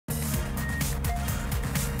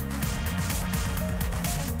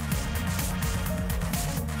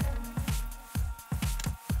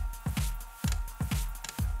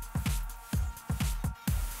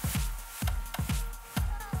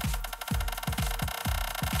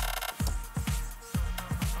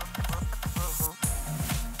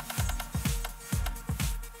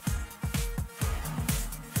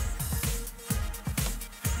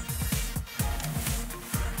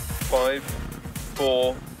5,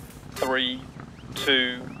 4, 3,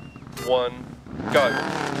 2, 1, go.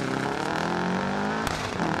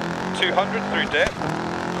 200 through dip,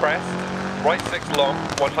 crest, right 6 long,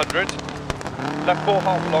 100, left 4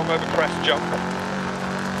 half long over crest jump,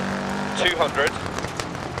 200,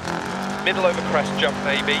 middle over crest jump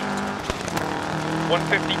maybe,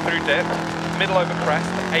 150 through dip, middle over crest,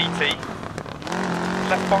 80,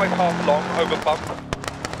 left 5 half long over bump,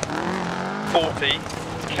 40,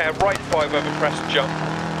 care right 5 over crest jump,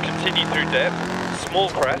 continue through dip, small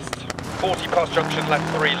crest, 40 past junction left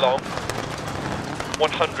 3 long,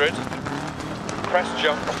 100, crest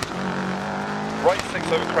jump, right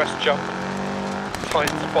 6 over crest jump,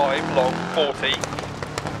 tightens 5 long, 40,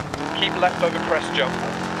 keep left over crest jump,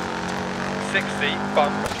 60,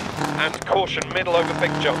 bump, and caution middle over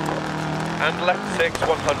big jump, and left 6,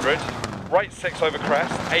 100, right 6 over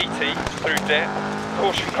crest, 80, through dip,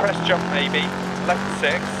 caution crest jump maybe, left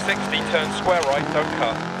 6, 60, turn square right, don't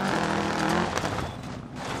cut.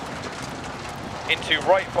 Into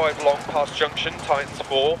right 5 long past junction, tightens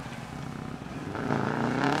 4.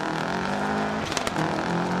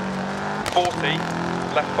 40,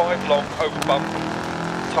 left 5 long over bump,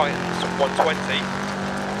 tightens 120.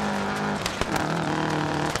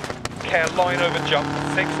 Care line over jump,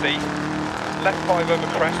 60. Left 5 over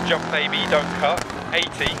crest, jump maybe, don't cut,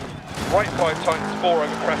 80. Right 5 tightens 4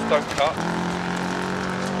 over crest, don't cut.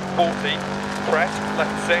 40, crest,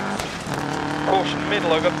 left 6. Caution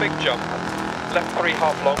middle over big jump. Left 3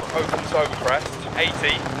 half long, opens over crest,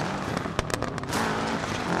 80.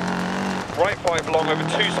 Right 5 long over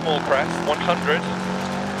 2 small crest, 100.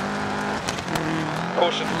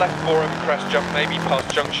 Caution left 4 over crest jump, maybe past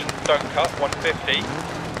junction, don't cut, 150.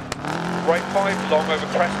 Right 5 long over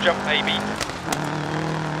crest jump, maybe,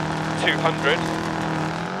 200.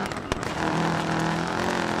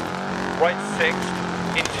 Right 6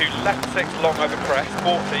 into left 6 long over crest,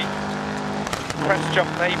 40. Crest jump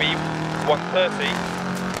maybe, 130.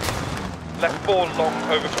 Left 4 long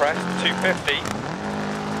over crest, 250.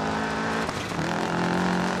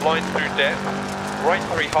 Line through dip. Right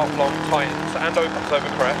 3 half long tightens and opens over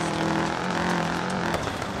crest.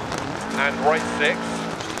 And right 6.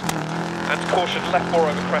 And caution left 4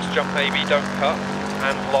 over crest jump maybe, don't cut.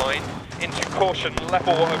 And line. Into caution left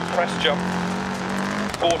 4 over crest jump.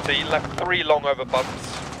 40, left 3 long over bumps.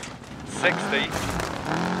 60.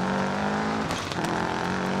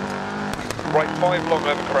 Right 5 long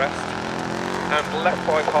over crest, and left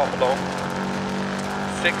 5 half long,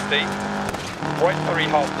 60, right 3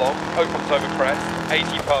 half long, opens over crest,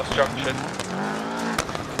 80 past junction,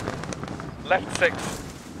 left 6,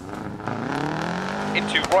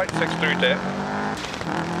 into right 6 through dip,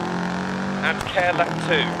 and care left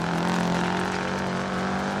 2,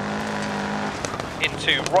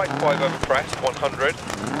 into right 5 over crest, 100,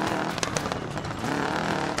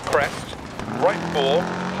 crest, right 4,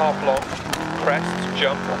 half long, crest,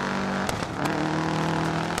 jump,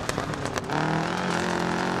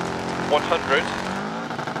 100,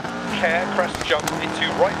 care, crest, jump, into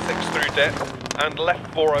right 6 through dip, and left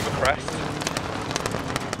 4 over crest,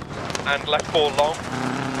 and left 4 long,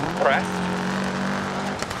 crest,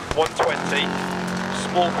 120,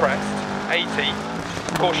 small crest, 80,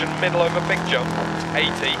 caution middle over big jump,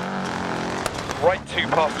 80, right 2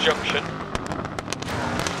 past junction,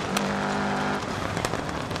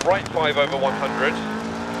 right 5 over 100,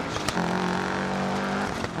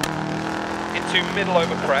 into middle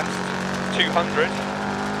over crest, 200,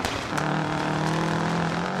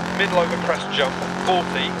 middle over crest jump,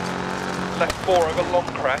 40, left 4 over long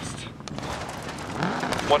crest,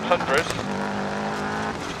 100,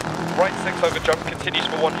 right 6 over jump, continues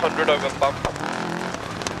for 100 over bump,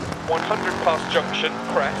 100 past junction,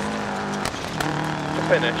 crest, to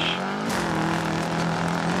finish.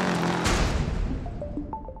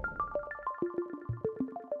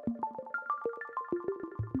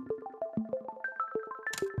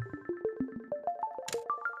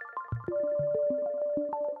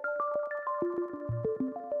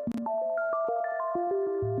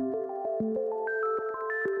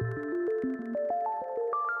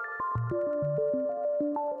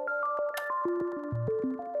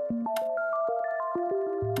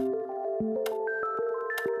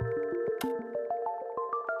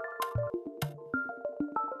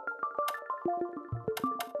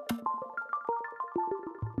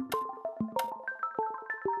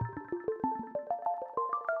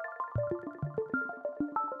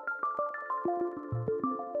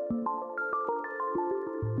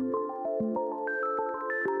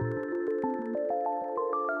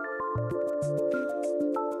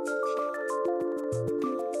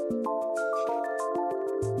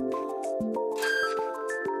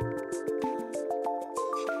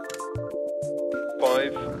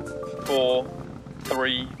 5, 4,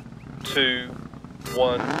 3, 2,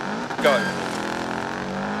 1, go.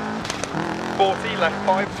 40, left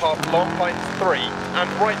 5, half long, tightens 3, and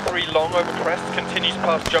right 3 long over crest, continues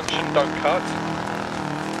past junction, don't cut.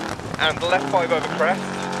 And left 5 over crest,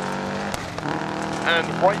 and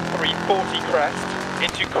right 3, 40 crest,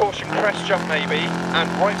 into caution crest jump maybe, and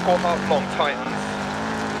right 4 half long, tightens.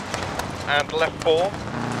 And left 4,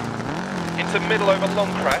 into middle over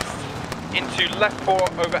long crest, into left 4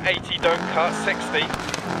 over 80, don't cut, 60.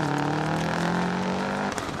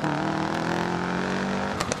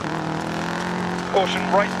 Caution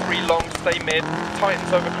right 3 long, stay mid,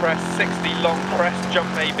 tightens over crest, 60 long crest, jump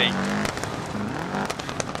maybe.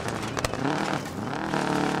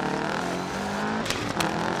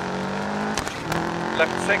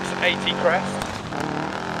 Left 6, 80 crest,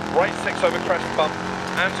 right 6 over crest bump,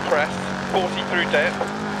 and crest, 40 through dip,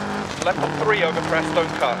 left 3 over crest, don't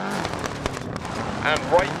cut, and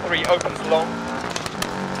right 3 opens long,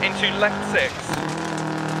 into left 6,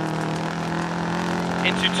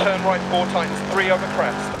 into turn right 4 tightens 3 over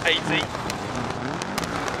crest, 80,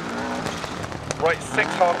 right 6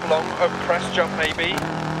 half long over crest jump maybe,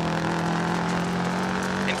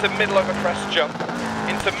 into middle over crest jump,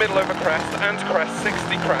 into middle over crest and crest,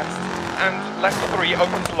 60 crest, and left 3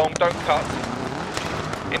 opens long, don't cut,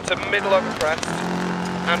 into middle over crest,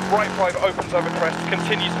 and right 5 opens over crest,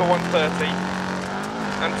 continues for 130,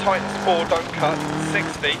 and tightens 4, don't cut,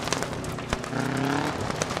 60,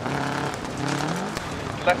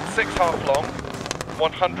 left 6 half long,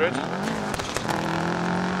 100,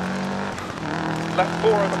 left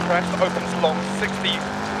 4 over crest, opens long, 60,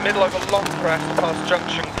 middle over long crest, past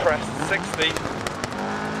junction crest, 60,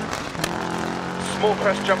 small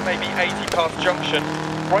crest jump maybe, 80 past junction,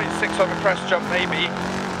 right 6 over crest jump maybe,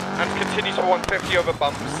 and continues for 150 over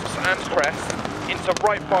bumps and crest, into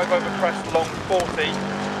right 5 over crest long, 40,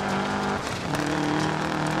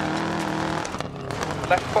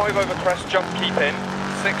 left 5 over crest jump keep in,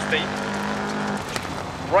 60,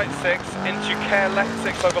 right 6 into care, left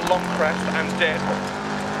 6 over long crest and dip,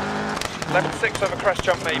 left 6 over crest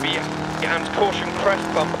jump maybe, and caution crest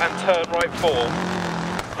bump and turn right 4.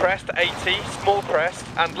 Crest 80, small crest,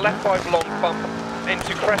 and left 5 long bump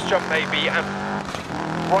into crest jump maybe, and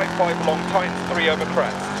right 5 long tightens 3 over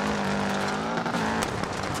crest.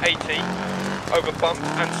 80, over bump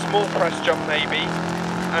and small crest jump maybe,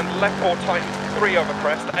 and left 4 tightens 3 over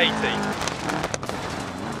crest, 80.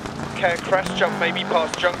 Care crest jump maybe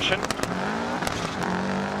past junction,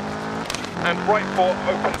 and right 4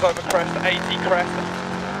 opens over crest, 80 crest,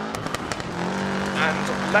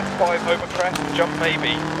 and left 5 over crest, jump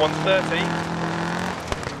maybe, 130.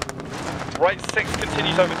 Right 6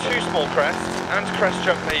 continues over 2 small crests, and crest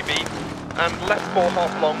jump maybe, and left 4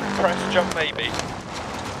 half long, crest jump maybe.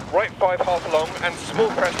 Right 5 half long, and small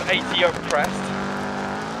crest 80 over crest.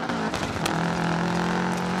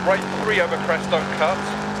 Right 3 over crest, don't cut.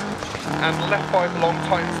 And left 5 long,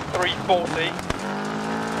 tightens 340.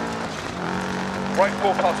 Right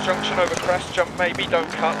 4 past junction over crest, jump maybe,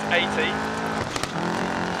 don't cut, 80.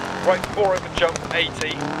 Right 4 over jump,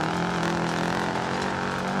 80.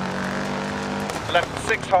 Left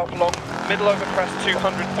 6 half long, middle over crest,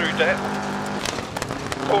 200 through dip.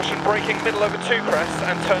 Caution braking, middle over 2 crests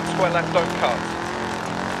and turn square left, don't cut.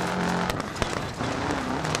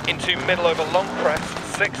 Into middle over long crest,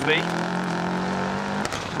 60.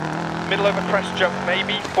 Middle over crest jump,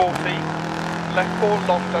 maybe, 40. Left 4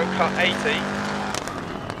 long, don't cut, 80.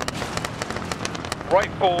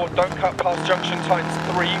 Right 4, don't cut past junction, tightens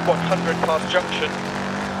 3, 100 past junction.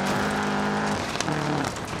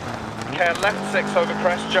 Care left 6 over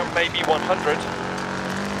crest, jump maybe 100.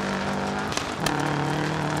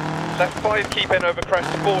 Left 5, keep in over crest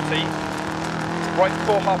 40. Right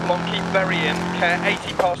 4 half long, keep very in, care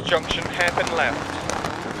 80 past junction, hairpin left.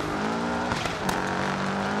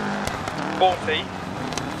 40.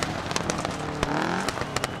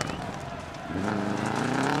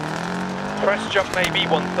 Crest jump maybe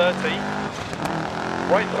 130.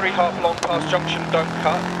 Right 3 half long past junction, don't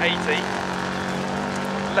cut, 80.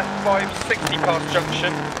 Left 5, 60 past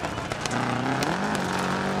junction.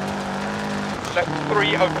 Left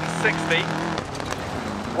 3 open 60.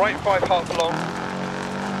 Right 5 half long.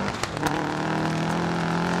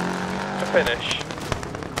 To finish.